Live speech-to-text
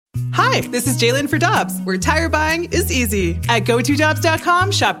Hi, this is Jalen for Dobbs, where tire buying is easy. At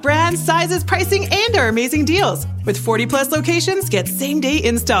GoToDobbs.com, shop brands, sizes, pricing, and our amazing deals. With 40-plus locations, get same-day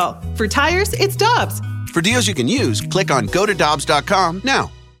install. For tires, it's Dobbs. For deals you can use, click on GoToDobbs.com now.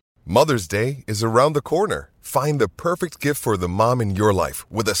 Mother's Day is around the corner. Find the perfect gift for the mom in your life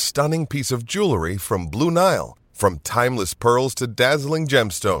with a stunning piece of jewelry from Blue Nile. From timeless pearls to dazzling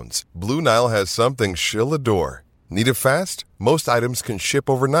gemstones, Blue Nile has something she'll adore. Need it fast? Most items can ship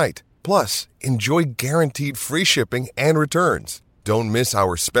overnight. Plus, enjoy guaranteed free shipping and returns. Don't miss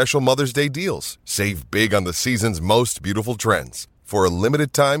our special Mother's Day deals. Save big on the season's most beautiful trends. For a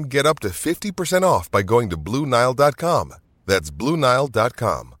limited time, get up to 50% off by going to BlueNile.com. That's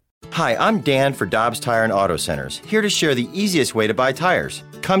BlueNile.com. Hi, I'm Dan for Dobbs Tire and Auto Centers, here to share the easiest way to buy tires.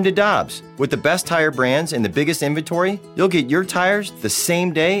 Come to Dobbs. With the best tire brands and the biggest inventory, you'll get your tires the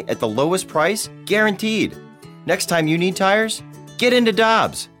same day at the lowest price, guaranteed. Next time you need tires, get into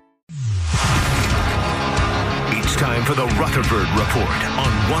Dobbs. It's time for the Rutherford Report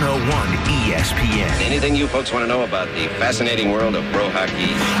on 101 ESPN. Anything you folks want to know about the fascinating world of pro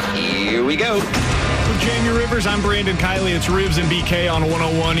hockey, here we go. With Jamie Rivers, I'm Brandon Kiley. It's Ribs and BK on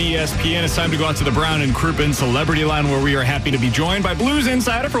 101 ESPN. It's time to go out to the Brown and Crouppen Celebrity Line, where we are happy to be joined by Blues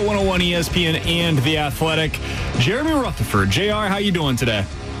Insider for 101 ESPN and The Athletic, Jeremy Rutherford. JR, how you doing today?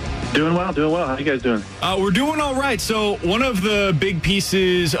 Doing well. How you guys doing? We're doing all right. So one of the big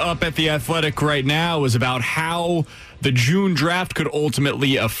pieces up at The Athletic right now is about how the June draft could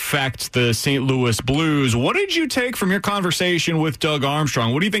ultimately affect the St. Louis Blues. What did you take from your conversation with Doug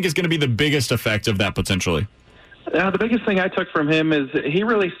Armstrong? What do you think is going to be the biggest effect of that potentially? The biggest thing I took from him is he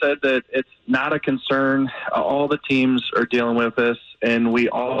really said that it's not a concern. All the teams are dealing with this, and we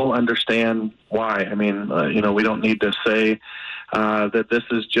all understand why. I mean, we don't need to say that this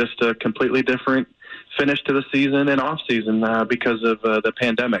is just a completely different finish to the season and off season because of the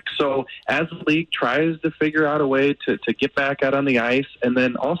pandemic. So as the league tries to figure out a way to get back out on the ice, and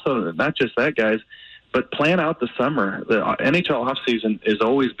then also not just that, guys, but plan out the summer. The NHL offseason is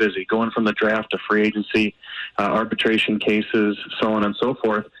always busy, going from the draft to free agency, arbitration cases, so on and so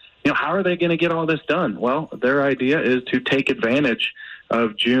forth. How are they going to get all this done? Well, their idea is to take advantage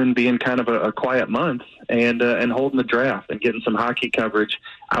of June being kind of a quiet month and holding the draft and getting some hockey coverage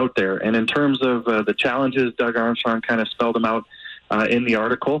out there. And in terms of the challenges, Doug Armstrong kind of spelled them out in the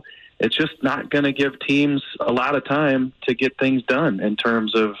article. It's just not going to give teams a lot of time to get things done in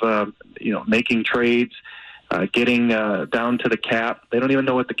terms of, making trades, getting down to the cap. They don't even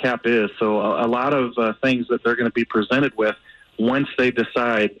know what the cap is. So a lot of things that they're going to be presented with once they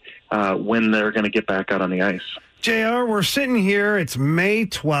decide when they're going to get back out on the ice. JR, we're sitting here, it's May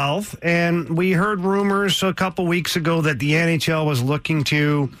 12th, and we heard rumors a couple weeks ago that the NHL was looking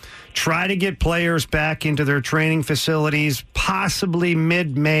to try to get players back into their training facilities, possibly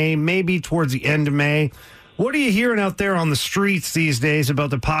mid-May, maybe towards the end of May. What are you hearing out there on the streets these days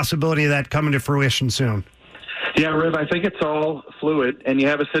about the possibility of that coming to fruition soon? Yeah, Riv, I think it's all fluid, and you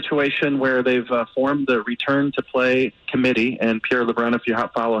have a situation where they've formed the Return to Play Committee, and Pierre LeBrun, if you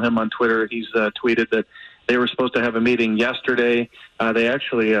follow him on Twitter, he's tweeted that they were supposed to have a meeting yesterday. They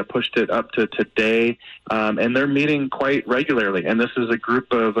actually pushed it up to today, and they're meeting quite regularly. And this is a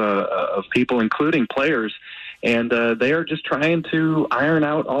group of people, including players, and they are just trying to iron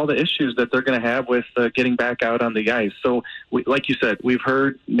out all the issues that they're going to have with getting back out on the ice. So, like you said, we've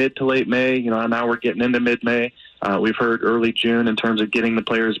heard mid to late May. Now we're getting into mid-May. We've heard early June in terms of getting the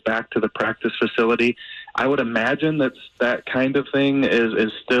players back to the practice facility. I would imagine that kind of thing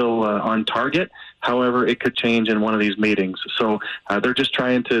is still on target. However, it could change in one of these meetings. So they're just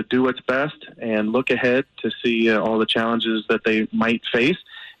trying to do what's best and look ahead to see all the challenges that they might face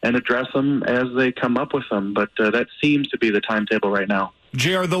and address them as they come up with them. But that seems to be the timetable right now.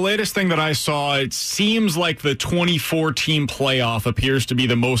 JR, the latest thing that I saw, it seems like the 24-team playoff appears to be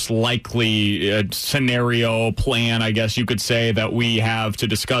the most likely scenario plan, I guess you could say, that we have to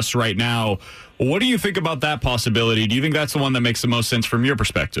discuss right now. What do you think about that possibility? Do you think that's the one that makes the most sense from your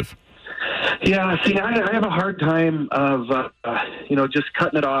perspective? Yeah, see, I have a hard time of, just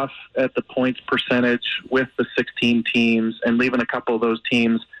cutting it off at the points percentage with the 16 teams and leaving a couple of those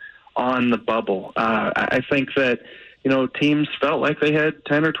teams on the bubble. I think that, teams felt like they had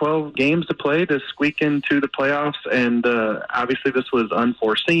 10 or 12 games to play to squeak into the playoffs, and obviously this was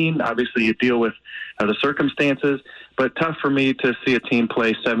unforeseen. Obviously you deal with the circumstances, but tough for me to see a team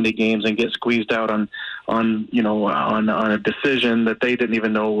play 70 games and get squeezed out on a decision that they didn't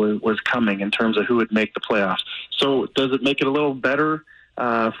even know was coming in terms of who would make the playoffs. So does it make it a little better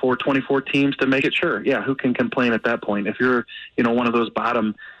for 24 teams to make it? Sure. Yeah, who can complain at that point? If you're, one of those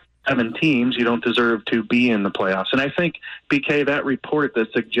bottom 7 teams, you don't deserve to be in the playoffs. And I think, BK, that report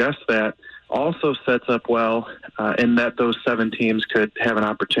that suggests that also sets up well in that those 7 teams could have an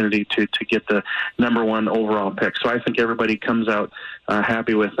opportunity to get the number 1 overall pick. So I think everybody comes out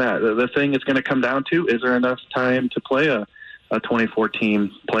happy with that. The thing it's going to come down to, is there enough time to play a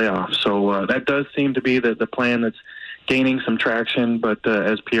 24-team playoff? So that does seem to be the plan that's gaining some traction, but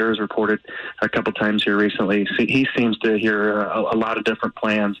as Pierre has reported a couple times here recently, he seems to hear a lot of different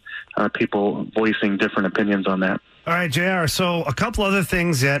plans, people voicing different opinions on that. All right, JR, so a couple other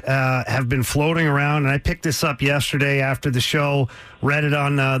things that have been floating around, and I picked this up yesterday after the show, read it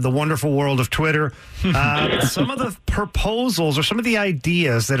on the wonderful world of Twitter. Some of the proposals or some of the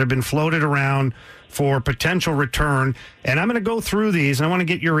ideas that have been floated around for potential return, and I'm going to go through these, and I want to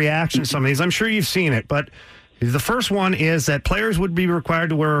get your reaction to some of these. I'm sure you've seen it, but the first one is that players would be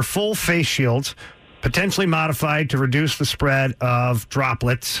required to wear full face shields, potentially modified to reduce the spread of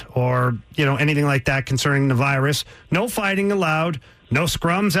droplets or, anything like that concerning the virus. No fighting allowed, no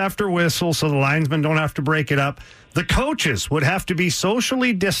scrums after whistle, so the linesmen don't have to break it up. The coaches would have to be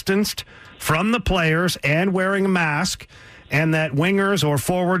socially distanced from the players and wearing a mask, and that wingers or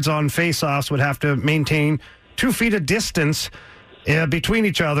forwards on faceoffs would have to maintain 2 feet of distance between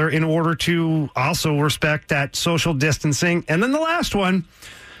each other in order to also respect that social distancing. And then the last one,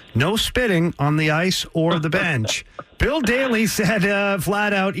 no spitting on the ice or the bench. Bill Daly said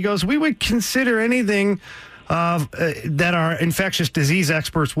flat out, he goes, we would consider anything that our infectious disease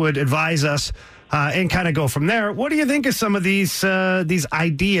experts would advise us and kind of go from there. What do you think of some of these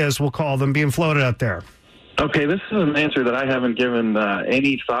ideas, we'll call them, being floated out there? Okay, this is an answer that I haven't given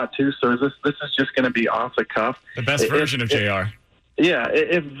any thought to, so this is just going to be off the cuff. The best version of JR. Yeah,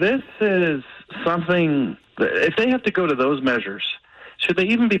 if this is something, if they have to go to those measures, should they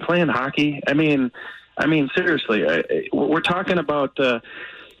even be playing hockey? I mean, seriously, we're talking about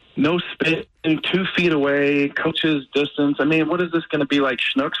no spitting, 2 feet away, coaches distance. I mean, what is this going to be like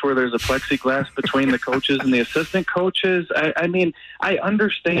Schnucks, where there's a plexiglass between the coaches and the assistant coaches? I mean, I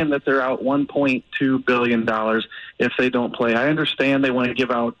understand that they're out $1.2 billion if they don't play. I understand they want to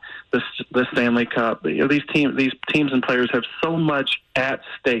give out the Stanley Cup. These teams and players have so much at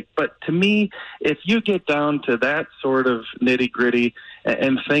stake. But to me, if you get down to that sort of nitty-gritty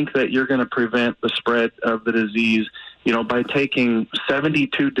and think that you're going to prevent the spread of the disease, by taking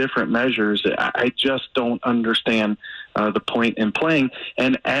 72 different measures, I just don't understand the point in playing.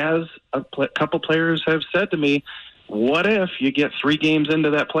 And as a couple players have said to me, what if you get 3 games into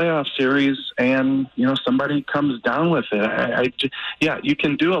that playoff series and, somebody comes down with it? You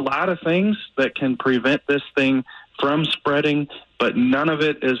can do a lot of things that can prevent this thing from spreading, but none of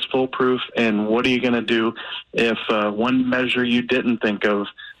it is foolproof. And what are you going to do if one measure you didn't think of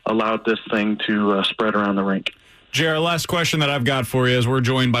allowed this thing to spread around the rink? JR, last question that I've got for you is we're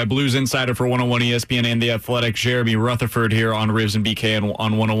joined by Blues Insider for 101 ESPN and The Athletic, Jeremy Rutherford, here on Rivs and BK and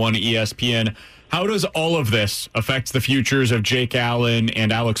on 101 ESPN. How does all of this affect the futures of Jake Allen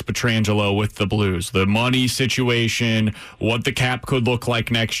and Alex Pietrangelo with the Blues? The money situation, what the cap could look like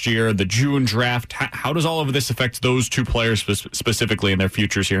next year, the June draft. How does all of this affect those 2 players specifically in their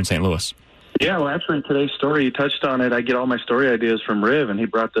futures here in St. Louis? Yeah, well, actually, in today's story, you touched on it. I get all my story ideas from Riv, and he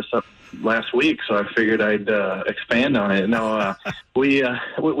brought this up last week, so I figured I'd expand on it. Now, we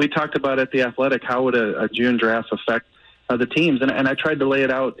talked about at The Athletic, how would a June draft affect the teams, and I tried to lay it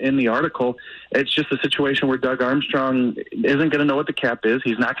out in the article. It's just a situation where Doug Armstrong isn't going to know what the cap is.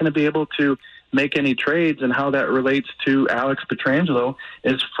 He's not going to be able to make any trades, and how that relates to Alex Pietrangelo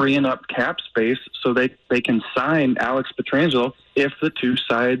is freeing up cap space so they can sign Alex Pietrangelo if the 2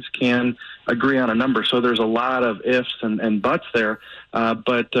 sides can agree on a number. So there's a lot of ifs and buts there.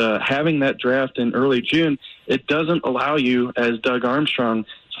 But having that draft in early June, it doesn't allow you, as Doug Armstrong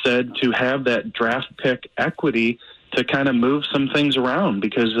said, to have that draft pick equity to kind of move some things around,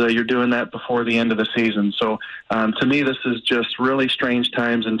 because you're doing that before the end of the season. So to me, this is just really strange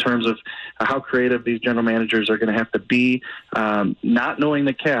times in terms of how creative these general managers are going to have to be, not knowing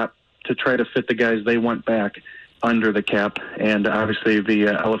the cap to try to fit the guys they want back under the cap. And obviously the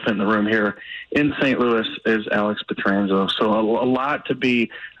elephant in the room here in St. Louis is Alex Pietrangelo. So a lot to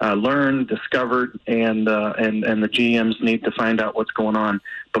be learned, discovered, and the GMs need to find out what's going on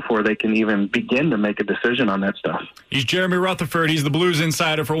before they can even begin to make a decision on that stuff. He's Jeremy Rutherford. He's the Blues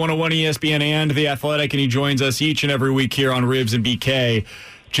Insider for 101 ESPN and The Athletic, and he joins us each and every week here on Ribs and BK.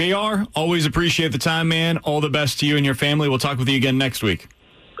 JR, always appreciate the time, man. All the best to you and your family. We'll talk with you again next week.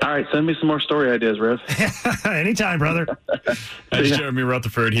 All right, send me some more story ideas, Riv. Anytime, brother. That's Jeremy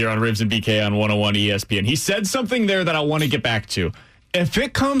Rutherford here on Ribs and BK on 101 ESPN. He said something there that I want to get back to. If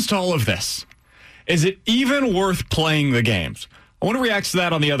it comes to all of this, is it even worth playing the games? I want to react to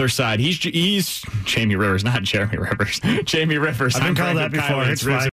that on the other side. He's Jamie Rivers, not Jeremy Rivers. Jamie Rivers. I've been called that before. It's fine.